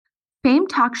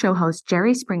Famed talk show host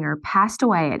Jerry Springer passed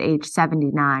away at age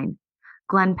 79.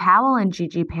 Glenn Powell and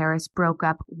Gigi Paris broke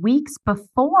up weeks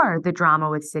before the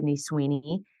drama with Sydney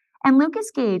Sweeney, and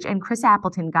Lucas Gage and Chris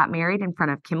Appleton got married in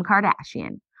front of Kim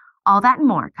Kardashian. All that and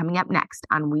more coming up next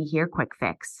on We Hear Quick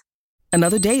Fix.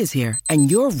 Another day is here,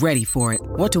 and you're ready for it.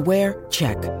 What to wear?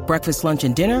 Check. Breakfast, lunch,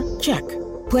 and dinner? Check.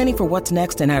 Planning for what's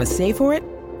next and how to save for it?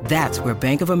 That's where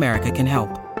Bank of America can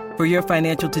help. For your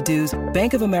financial to-dos,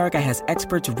 Bank of America has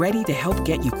experts ready to help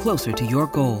get you closer to your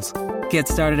goals. Get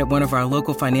started at one of our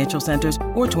local financial centers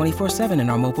or 24/7 in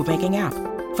our mobile banking app.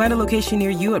 Find a location near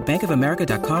you at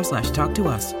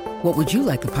bankofamerica.com/talktous. What would you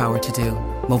like the power to do?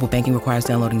 Mobile banking requires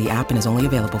downloading the app and is only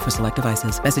available for select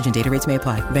devices. Message and data rates may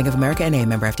apply. Bank of America N.A.,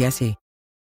 member FDIC.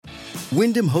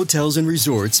 Wyndham Hotels and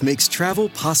Resorts makes travel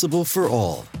possible for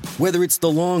all. Whether it's the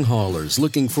long haulers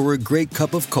looking for a great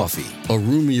cup of coffee, a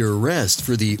roomier rest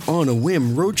for the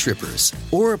on-a-whim road trippers,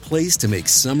 or a place to make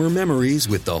summer memories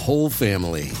with the whole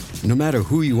family. No matter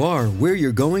who you are, where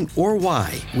you're going, or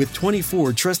why, with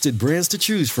 24 trusted brands to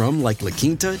choose from like La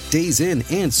Quinta, Days Inn,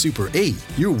 and Super 8,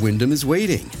 your Wyndham is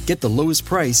waiting. Get the lowest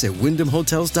price at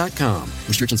WyndhamHotels.com.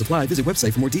 Restrictions apply. Visit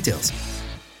website for more details.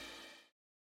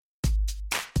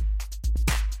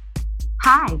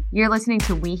 Hi, you're listening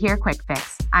to We Hear Quick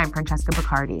Fix. I'm Francesca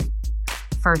Bacardi.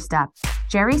 First up,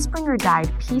 Jerry Springer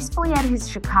died peacefully at his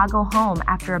Chicago home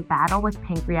after a battle with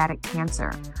pancreatic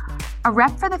cancer. A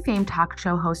rep for the famed talk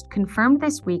show host confirmed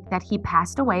this week that he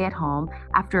passed away at home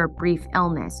after a brief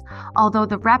illness, although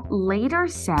the rep later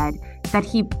said that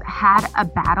he had a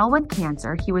battle with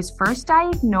cancer. He was first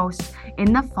diagnosed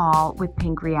in the fall with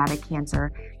pancreatic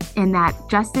cancer, and that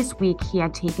just this week he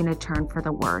had taken a turn for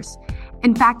the worse.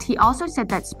 In fact, he also said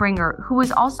that Springer, who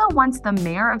was also once the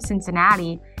mayor of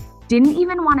Cincinnati, didn't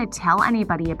even want to tell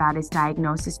anybody about his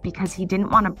diagnosis because he didn't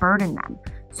want to burden them.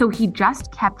 So he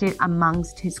just kept it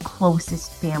amongst his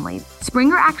closest family.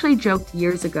 Springer actually joked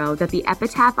years ago that the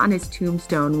epitaph on his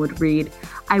tombstone would read,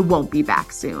 "I won't be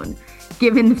back soon,"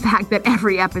 given the fact that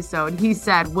every episode he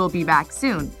said, "We'll be back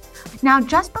soon." Now,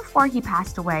 just before he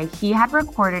passed away, he had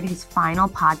recorded his final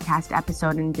podcast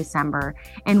episode in December,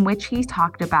 in which he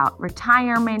talked about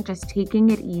retirement, just taking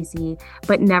it easy,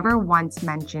 but never once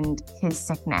mentioned his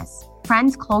sickness.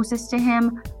 Friends closest to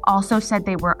him also said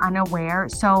they were unaware,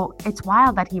 so it's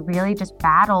wild that he really just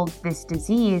battled this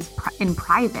disease in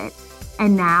private,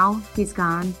 and now he's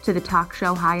gone to the talk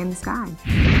show high in the sky.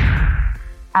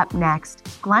 Up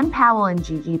next, Glenn Powell and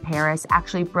Gigi Paris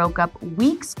actually broke up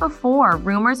weeks before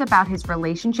rumors about his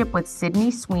relationship with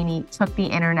Sydney Sweeney took the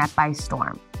internet by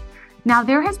storm. Now,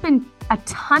 there has been a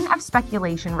ton of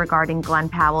speculation regarding Glenn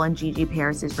Powell and Gigi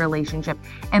Paris' relationship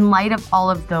in light of all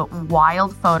of the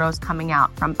wild photos coming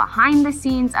out from behind the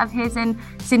scenes of his and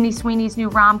Sydney Sweeney's new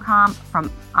rom-com, from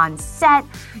on set.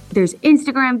 There's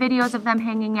Instagram videos of them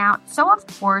hanging out. So, of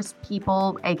course,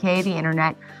 people, aka the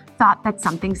internet, thought that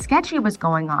something sketchy was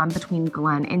going on between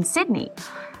Glenn and Sydney.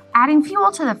 Adding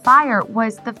fuel to the fire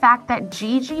was the fact that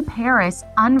Gigi Paris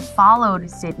unfollowed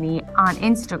Sydney on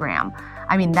Instagram.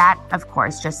 I mean, that, of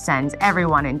course, just sends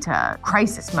everyone into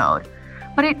crisis mode.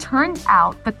 But it turns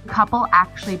out the couple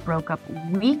actually broke up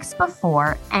weeks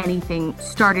before anything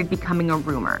started becoming a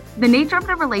rumor. The nature of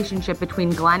the relationship between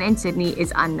Glenn and Sydney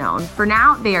is unknown. For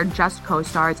now, they are just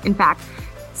co-stars. In fact,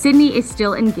 Sydney is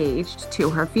still engaged to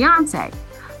her fiance.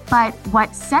 But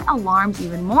what set alarms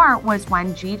even more was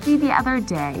when Gigi the other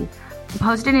day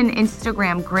posted an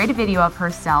Instagram grid video of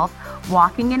herself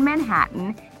walking in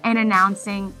Manhattan and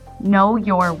announcing, "Know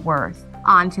your worth,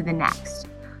 on to the next."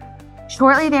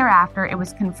 Shortly thereafter, it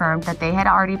was confirmed that they had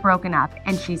already broken up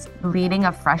and she's leading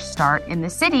a fresh start in the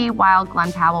city while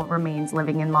Glenn Powell remains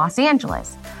living in Los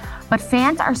Angeles. But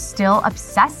fans are still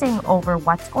obsessing over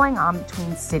what's going on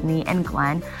between Sydney and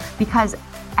Glenn because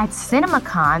at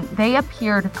CinemaCon, they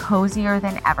appeared cozier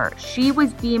than ever. She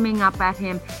was beaming up at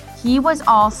him. He was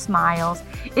all smiles.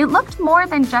 It looked more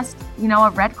than just,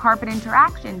 a red carpet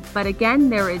interaction. But again,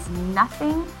 there is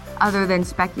nothing other than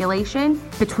speculation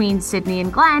between Sydney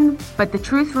and Glenn. But the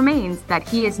truth remains that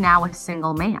he is now a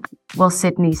single man. Will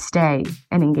Sydney stay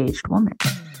an engaged woman?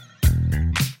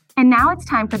 And now it's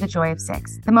time for the Joy of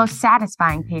Six, the most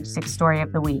satisfying Page Six story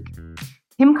of the week.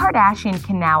 Kim Kardashian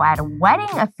can now add a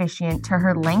wedding officiant to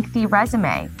her lengthy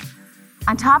resume.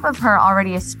 On top of her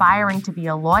already aspiring to be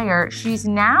a lawyer, she's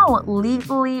now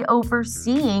legally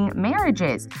overseeing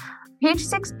marriages. Page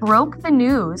Six broke the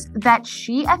news that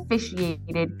she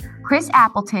officiated Chris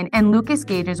Appleton and Lucas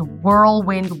Gage's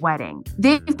whirlwind wedding.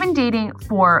 They've been dating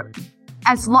for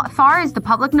as far as the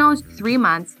public knows, 3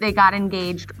 months. They got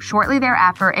engaged shortly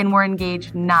thereafter and were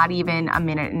engaged not even a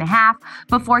minute and a half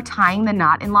before tying the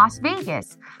knot in Las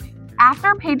Vegas.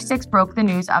 after Page Six broke the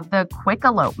news of the quick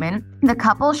elopement, the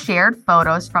couple shared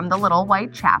photos from the little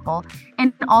white chapel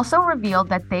and also revealed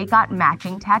that they got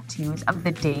matching tattoos of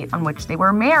the date on which they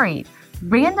were married.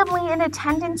 Randomly in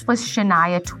attendance was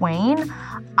Shania Twain.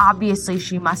 Obviously,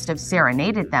 she must have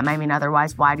serenaded them. I mean,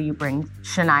 otherwise, why do you bring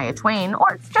Shania Twain?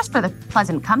 Or just for the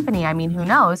pleasant company. I mean, who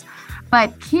knows?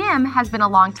 But Kim has been a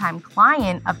longtime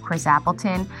client of Chris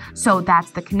Appleton, so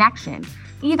that's the connection.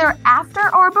 Either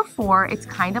after or before, it's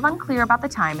kind of unclear about the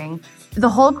timing, the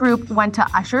whole group went to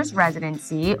Usher's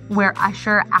residency, where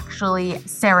Usher actually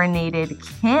serenaded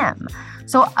Kim.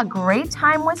 So a great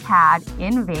time was had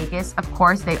in Vegas. Of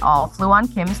course, they all flew on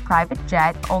Kim's private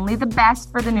jet, only the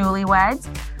best for the newlyweds.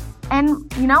 And,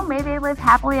 may they live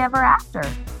happily ever after.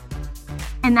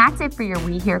 And that's it for your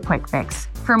We Hear Quick Fix.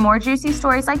 For more juicy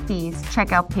stories like these,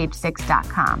 check out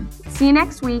page6.com. See you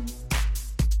next week.